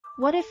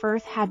What if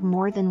Earth had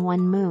more than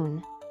one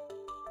moon?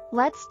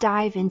 Let's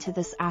dive into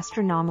this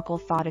astronomical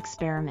thought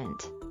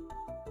experiment.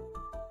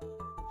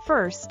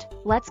 First,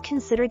 let's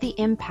consider the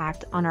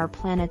impact on our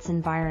planet's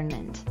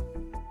environment.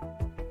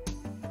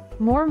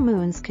 More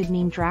moons could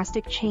mean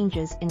drastic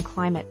changes in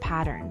climate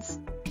patterns.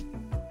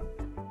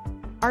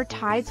 Our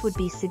tides would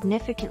be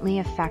significantly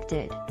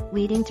affected,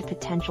 leading to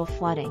potential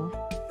flooding.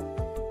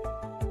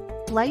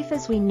 Life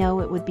as we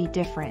know it would be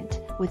different,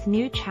 with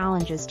new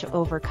challenges to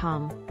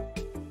overcome.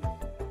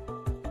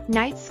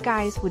 Night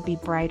skies would be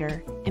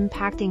brighter,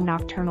 impacting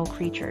nocturnal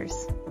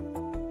creatures.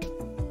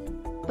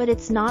 But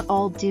it's not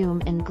all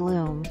doom and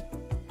gloom.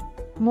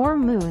 More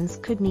moons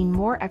could mean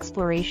more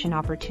exploration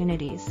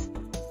opportunities.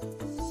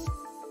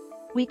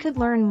 We could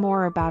learn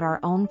more about our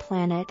own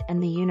planet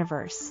and the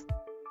universe.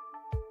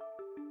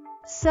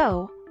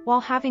 So,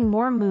 while having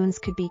more moons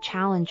could be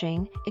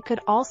challenging, it could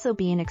also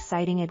be an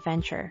exciting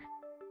adventure.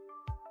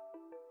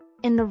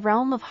 In the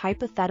realm of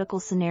hypothetical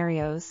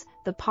scenarios,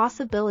 the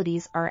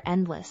possibilities are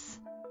endless.